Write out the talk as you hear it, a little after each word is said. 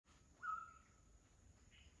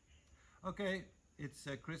Okay, it's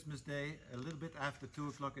Christmas Day, a little bit after 2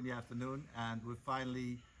 o'clock in the afternoon, and we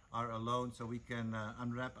finally are alone so we can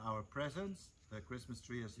unwrap our presents. The Christmas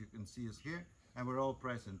tree, as you can see, is here, and we're all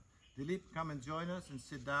present. Dilip, come and join us and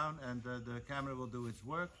sit down, and the camera will do its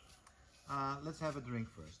work. Let's have a drink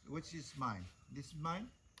first. Which is mine? This is mine?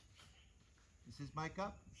 This is my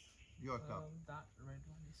cup? Your cup? That red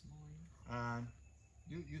one is mine. And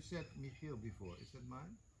you said Michiel before. Is that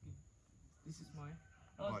mine? This is mine.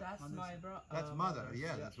 Oh, What? that's my bro. That's mother. mother's.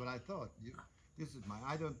 Yeah, that's what I thought. This is mine.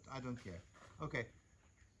 I don't care. Okay.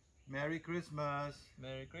 Merry Christmas.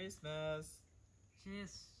 Merry Christmas.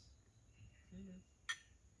 Cheers. Cheers.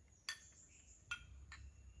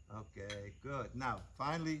 Okay, good. Now,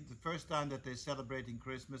 finally, the first time that they're celebrating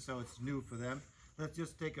Christmas, so it's new for them. Let's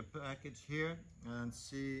just take a package here and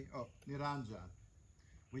see. Oh, Niranjan.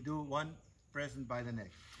 We do one present by the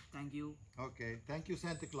next. Thank you. Okay, thank you,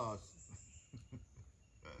 Santa Claus.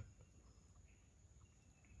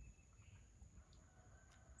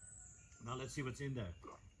 Now let's see what's in there.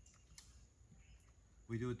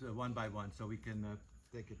 We do it one by one so we can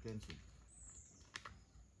take attention.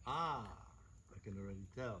 Ah, I can already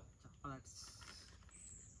tell. Chocolates.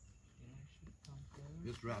 Yeah, should come first.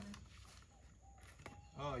 Just wrap.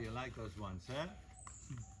 Oh, you like those ones, huh?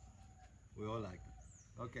 We all like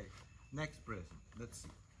them. Okay, next present. Let's see.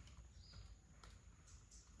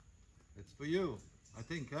 It's for you, I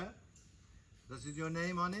think, huh? Does it your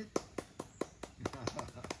name on it?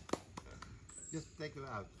 Just take it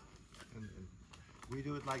out. And we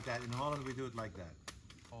do it like that. In Holland, we do it like that.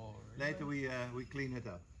 Oh, Later, we clean it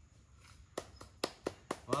up.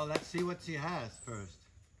 Well, let's see what she has first.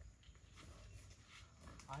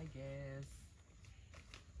 I guess.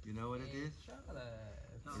 You know what it is?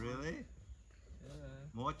 Chocolate. Really? Yeah.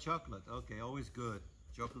 More chocolate. Okay, always good.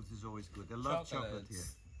 Chocolate is always good. They love chocolate here.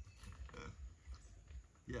 Chocolates.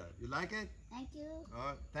 Yeah, you like it? Thank you.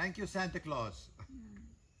 Thank you, Santa Claus.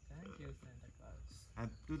 Thank you, Santa Claus. And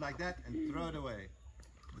do like that and throw it away.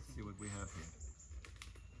 Let's see what we have here.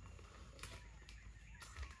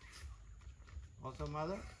 Also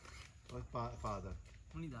mother or father?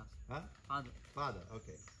 Unidas. Huh? Father. Father,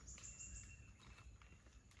 okay.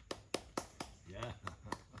 Yeah.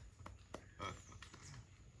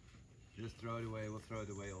 Just throw it away, we'll throw it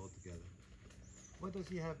away all together. What does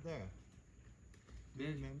he have there? Do you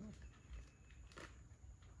Belt. remember?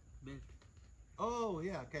 Belt. Oh,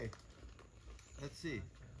 yeah, okay. Let's see.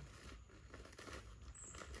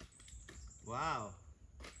 Wow.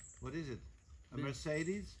 What is it? A Belt.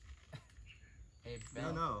 Mercedes? A No,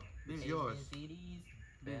 belt. no, it's yours. Mercedes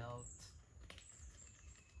belt.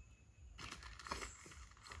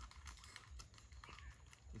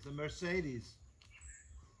 It's a Mercedes.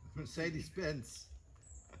 Mercedes Benz.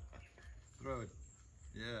 Throw it.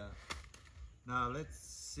 Yeah. Now let's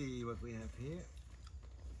see what we have here.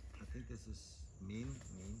 I think this is mean.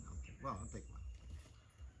 Okay. Well, I'll take one.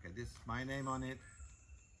 Okay, this is my name on it.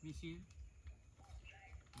 Michiel.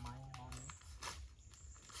 Mine on it.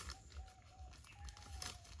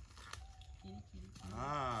 Kitty, kitty, kitty.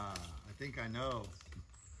 Ah, I think I know.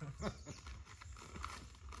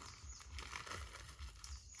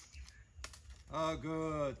 Oh,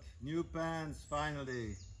 good. New pants,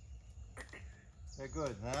 finally. They're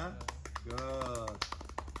good, huh? Good.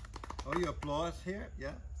 Oh, you applause here?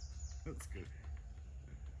 Yeah? That's good.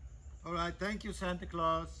 All right, thank you, Santa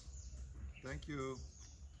Claus. Thank you.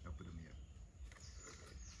 I'll put them here.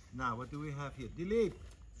 Now, what do we have here? Dilip.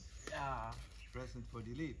 Yeah. Present for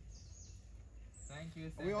Dilip. Thank you,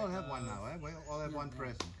 Santa We all have one Claus. now, eh? We all have one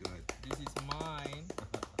present. Good. This is mine.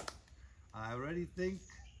 I already think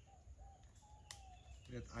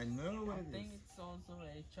that I know what I it think is. it's also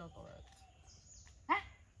a chocolate.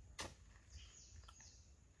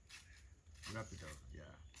 Wrap it over, yeah.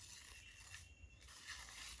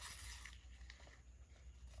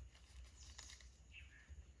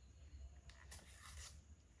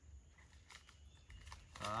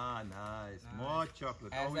 Ah, nice. Nice. More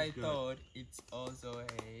chocolate. As Always I good. thought, it's also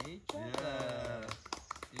a chocolate. Yes.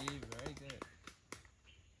 See, very good.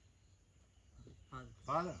 Father.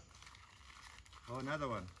 Father. Oh, another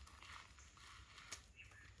one.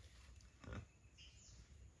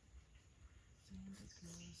 Santa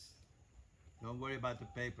Claus. Don't worry about the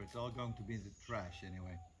paper. It's all going to be in the trash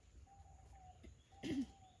anyway.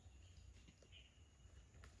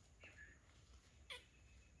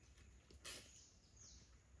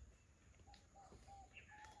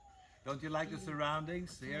 Don't you like the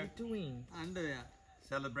surroundings What are you here? doing? Underwear.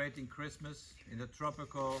 Celebrating Christmas in the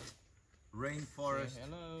tropical Say rainforest.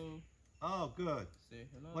 hello. Oh, good. Say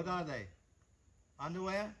hello. What are they?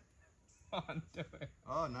 Underwear? Underwear.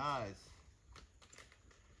 Oh, nice.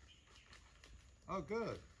 Oh,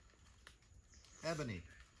 good. Ebony.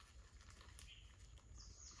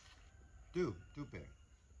 Two pair.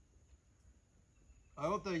 I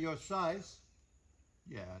hope they're your size.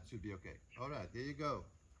 Yeah, it should be okay. All right, there you go.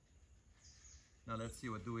 Now let's see,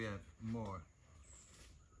 what do we have more?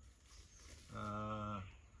 Oh,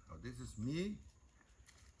 this is me.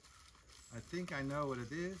 I think I know what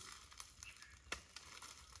it is.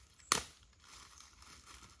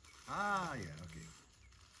 Ah, yeah, okay.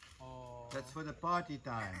 Oh, That's for the party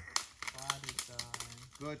time. party time.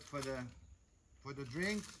 Good for the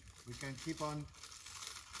drinks. We can keep on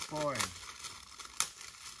pouring.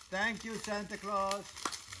 Thank you, Santa Claus.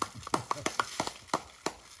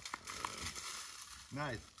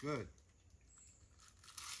 Nice, good.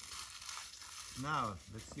 Now,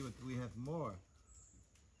 let's see what we have more.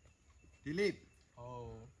 Dilip.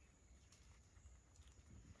 Oh.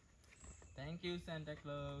 Thank you, Santa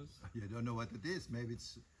Claus. You don't know what it is. Maybe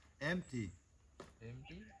it's empty.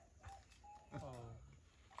 Empty? Oh.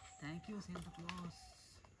 Thank you, Santa Claus.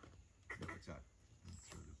 No, it's not.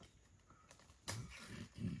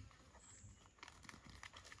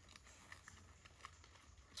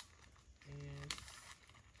 Yes.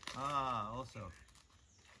 Ah, also.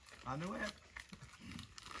 Underwear.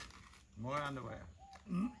 More underwear.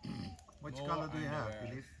 Which More color do you have, underwear.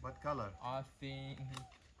 Dilip? What color? I think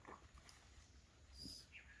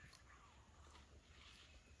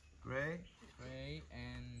Gray? gray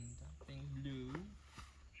and I think blue.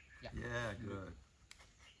 Yeah. Yeah, good.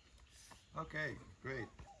 Okay, great.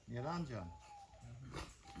 Niranjan.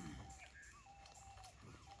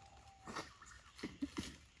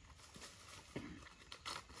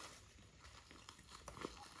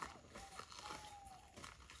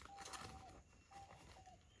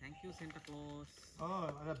 Thank you, Santa Claus. Oh,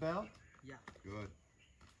 and a belt? Yeah. Good.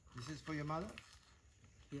 This is for your mother?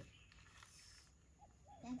 Yeah.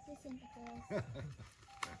 Thank you, Santa Claus.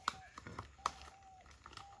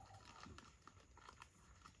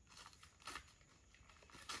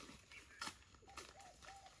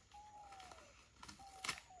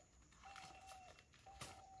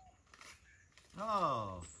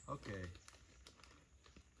 Oh, okay.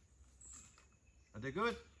 Are they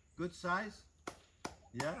good? Good size?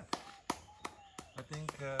 Yeah. I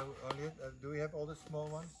think, do we have all the small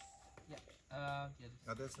ones? Yeah. Yeah.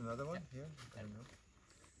 Oh, there's another one here. I know.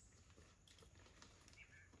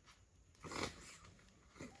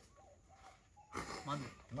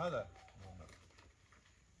 Mother.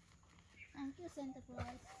 Thank you, Santa Claus.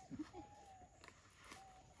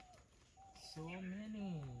 So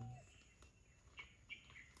many.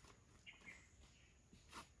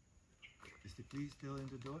 Is the key still in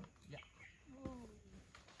the door? Yeah. Oh.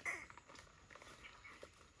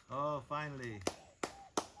 Oh, finally.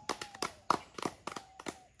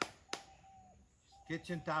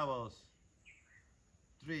 Kitchen towels.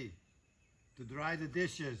 3. To dry the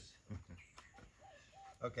dishes.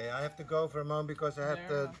 Okay, I have to go for a moment because I have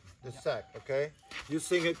the Yeah. sack, okay? You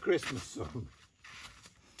sing a Christmas song.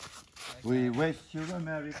 We wish you a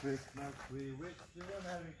Merry Christmas. We wish you a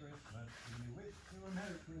Merry Christmas. We wish you a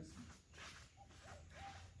Merry Christmas.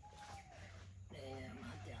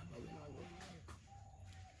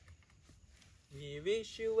 We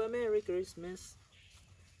wish you a Merry Christmas.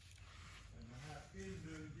 And a Happy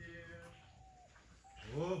New Year.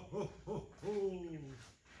 Oh, ho, ho, ho.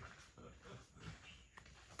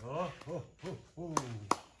 Oh, ho, ho, ho.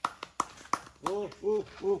 Oh, ho,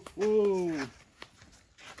 ho, ho.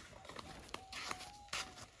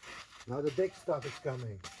 Now the big stuff is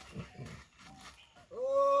coming.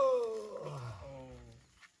 Oh. Oh.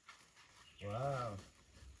 Wow.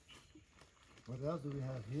 What else do we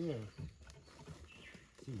have here?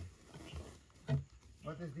 See.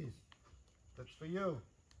 What is this? That's for you.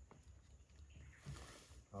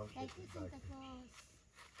 I'll Thank take you, it Santa back. Claus.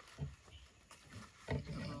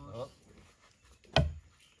 Oh.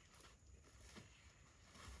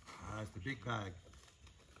 Ah, it's the big bag.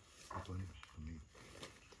 That's one for me.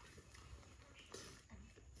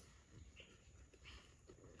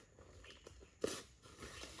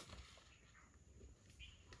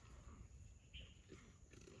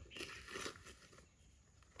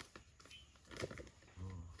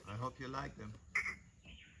 I hope you like them.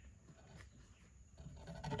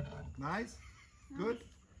 Nice? Good?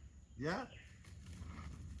 Yeah?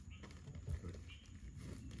 Good.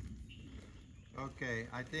 Okay,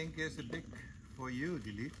 I think it's a big for you,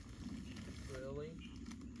 delete. Really?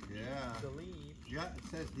 Yeah. Delete. Yeah, it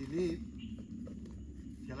says delete.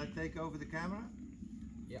 Shall I take over the camera?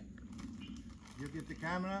 Yeah. You give the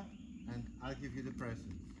camera and I'll give you the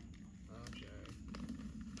presents. Okay.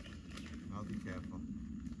 I'll be careful.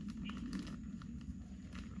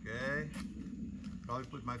 Okay. Probably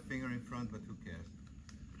put my finger in front, but who cares?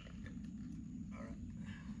 Okay. All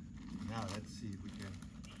right. Now let's see if we can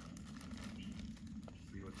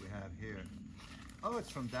see what we have here. Oh, it's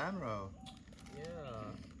from Danro. Yeah.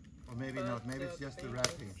 Or maybe not. Maybe it's just the thing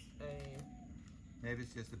wrapping. is Maybe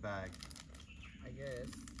it's just a bag. I guess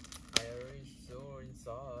I already saw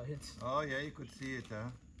inside. Oh yeah, you could see it, huh?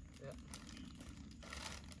 Yeah.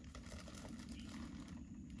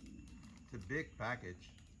 It's a big package.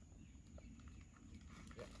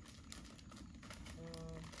 Yeah.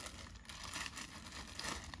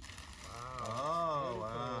 Oh, Wow.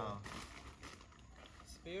 wow.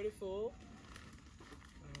 It's beautiful.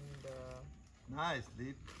 And Nice,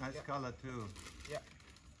 Leap. Nice Yeah. color too. yeah.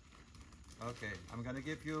 Okay, I'm gonna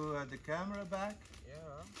give you the camera back.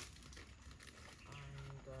 Yeah.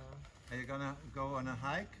 And Are you gonna go on a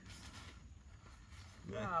hike?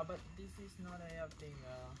 yeah, but this is not a thing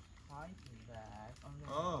hiking bag.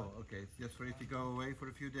 Oh, okay. It's just for if you go away for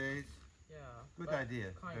a few days. Yeah. Good but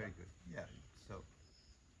idea. kinda. Very good. Yeah. So,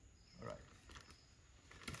 all right.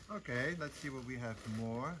 Okay. Let's see what we have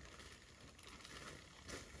more.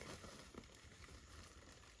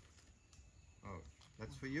 Oh,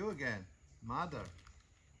 that's for you again, Mother.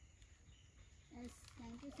 Yes,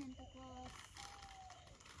 thank you, Santa Claus.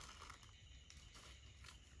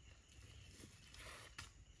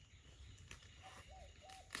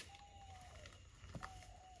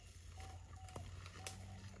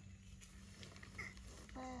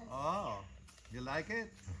 Oh, you like it?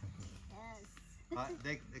 Yes.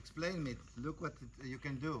 They explain me. Look what you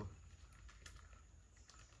can do.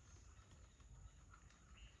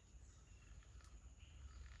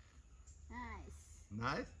 Nice.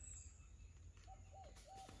 Nice.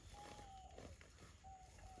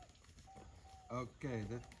 Okay.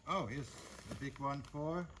 Oh, here's a big one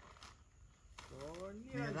for. For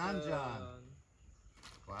Niranjan.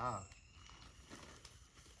 Wow.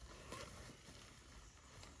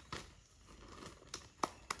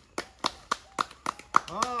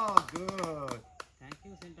 Oh, good. Thank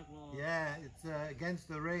you, Santa Claus. Yeah, it's against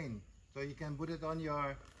the rain, so you can put it on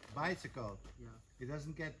your bicycle. Yeah. It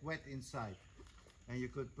doesn't get wet inside. And you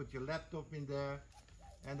could put your laptop in there.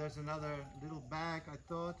 And there's another little bag, I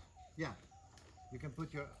thought. Yeah, you can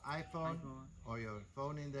put your iPhone or your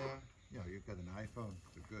phone in there. Yeah, you've got an iPhone,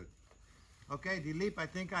 so good. Okay, Dilip, I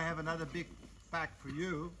think I have another big pack for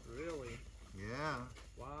you. Really? Yeah.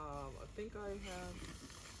 Wow. I think I have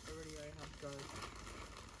done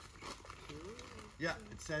two. Yeah,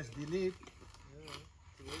 it says Dilip. Yeah.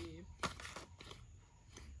 Three.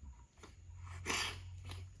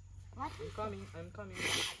 What is I'm coming.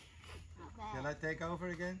 not bad? Shall I take over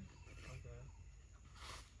again? Okay.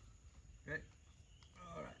 Okay.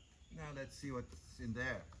 All right. Now let's see what's in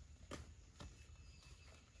there.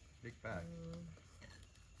 Big bag.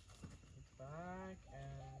 It's back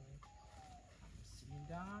and I'm sitting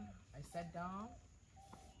down. I sat down.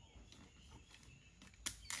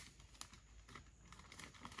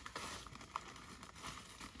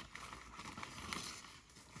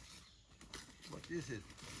 What is it?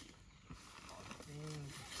 Mm.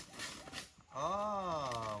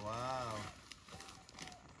 Oh, wow.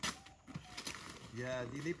 Yeah,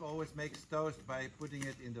 Dilip always makes toast by putting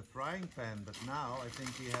it in the frying pan, but now I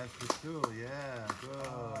think he has the tool. Yeah, good.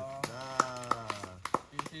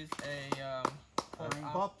 This is a A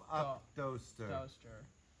pop-up toaster.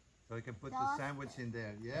 So you can put the Toast. sandwich in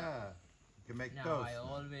there. Yeah. You can make Now toast. I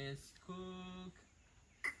always cook.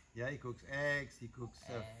 Yeah, he cooks eggs, he cooks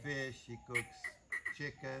Eggs. fish, he cooks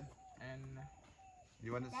chicken. And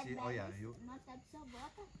You want to That see? bag Oh yeah, is you, not absorb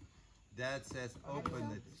water. Dad says open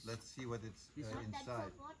it. Let's see what it's This one? Not inside.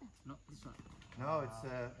 absorb water. No, this one. No,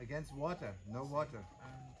 it's against water. No water.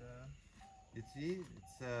 and You see,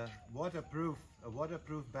 it's waterproof. A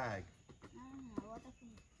waterproof bag.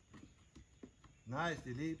 Waterproof. Nice,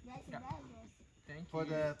 Dilip. That's Yeah. a bag, yes. thank For you.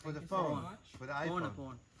 the Thank you phone, So much. for the Phone, iPhone.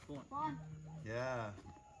 phone. Phone. Yeah.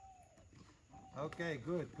 Okay,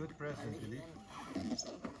 good present, Dilip.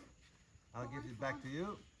 I'll give it back to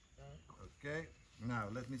you. Okay. Now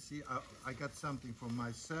let me see. I got something for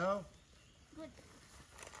myself. Good.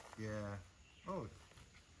 Yeah. Oh,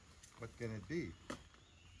 what can it be?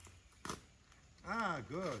 Ah,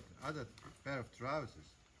 good. Other pair of trousers.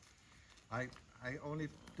 I only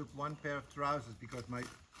took one pair of trousers because my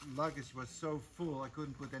luggage was so full I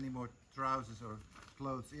couldn't put any more trousers or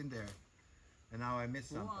clothes in there. And now I missed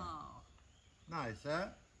something. Wow. Nice, huh?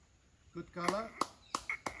 Good color?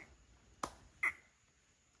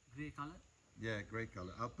 Grey color. Yeah, great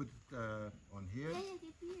color. I'll put it on here. Yeah,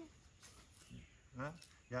 give here. Huh?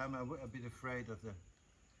 Yeah, I'm a bit afraid of the...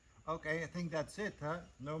 Okay, I think that's it, huh?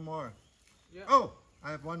 No more. Yeah. Oh,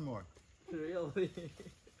 I have one more. Really?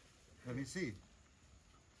 Let me see.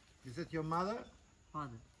 Is it your mother?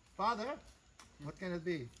 Father. Father? What can it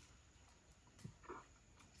be?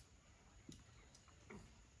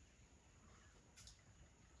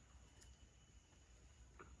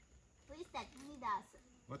 Who is that? Midas.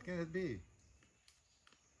 What can it be?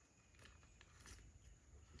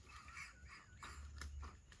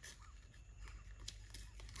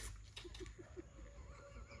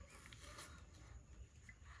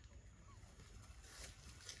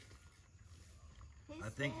 His I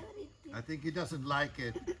think favorite thing. I think he doesn't like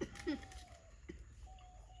it.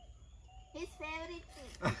 His favorite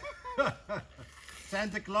thing.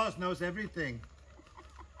 Santa Claus knows everything.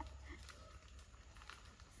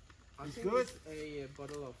 I It's think good? it's a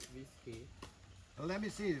bottle of whiskey. Well, let me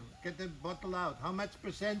see. Get the bottle out. How much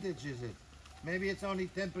percentage is it? Maybe it's only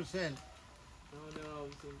 10%. Oh no,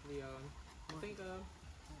 simply I think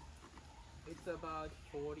it's about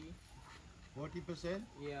 40. 40%?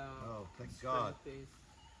 Yeah. Oh, thank God. strength is-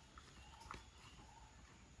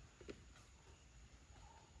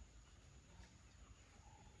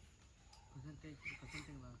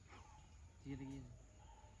 Percentage lah. Dige.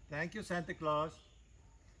 Thank you, Santa Claus.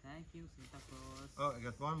 Thank you, Santa Claus. Oh, I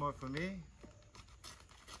got one more for me.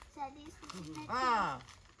 Sadie is looking at Ah,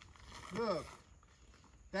 look.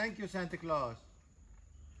 Thank you, Santa Claus.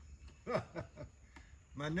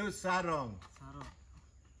 My new sarong. Sarong.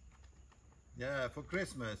 Yeah, for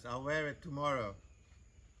Christmas. I'll wear it tomorrow.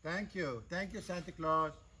 Thank you. Thank you, Santa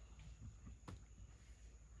Claus.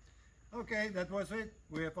 Okay, that was it.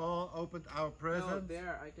 We have all opened our No, presents.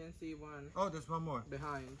 there I can see one Oh, there's one more.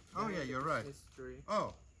 behind. Oh, behind yeah, the you're right. Christmas tree.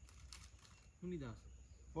 Oh, Unidas.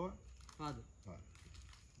 for Father.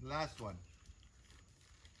 last one.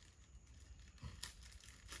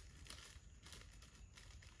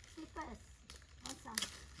 slippers. Awesome.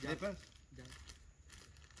 Slippers? Dad.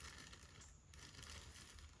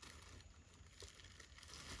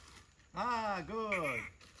 Ah, good.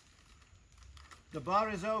 The bar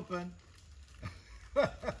is open.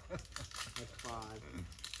 At 5.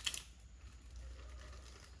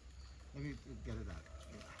 Let me get it out.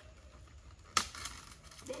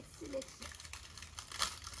 Best selection.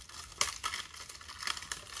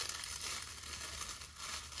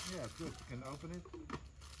 Yeah, good. You can open it.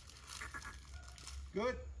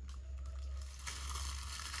 Good.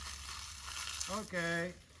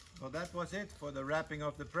 Okay. Well, that was it for the wrapping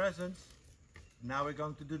of the presents. Now we're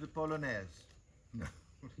going to do the polonaise. No.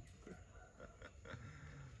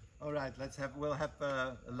 All right. We'll have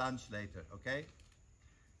lunch later. Okay.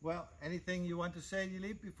 Well, anything you want to say,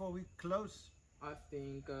 Dilip, before we close? I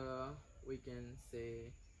think we can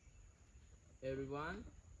say, everyone,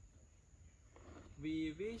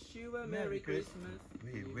 we wish you a Merry Christmas.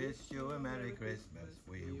 We wish you a Merry Christmas.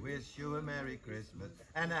 We wish you a Merry Christmas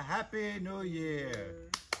and a Happy New Year.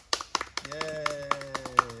 Yay!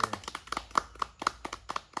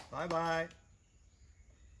 Bye bye.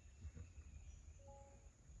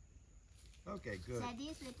 Okay, good. Sadie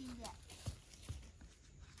is looking there.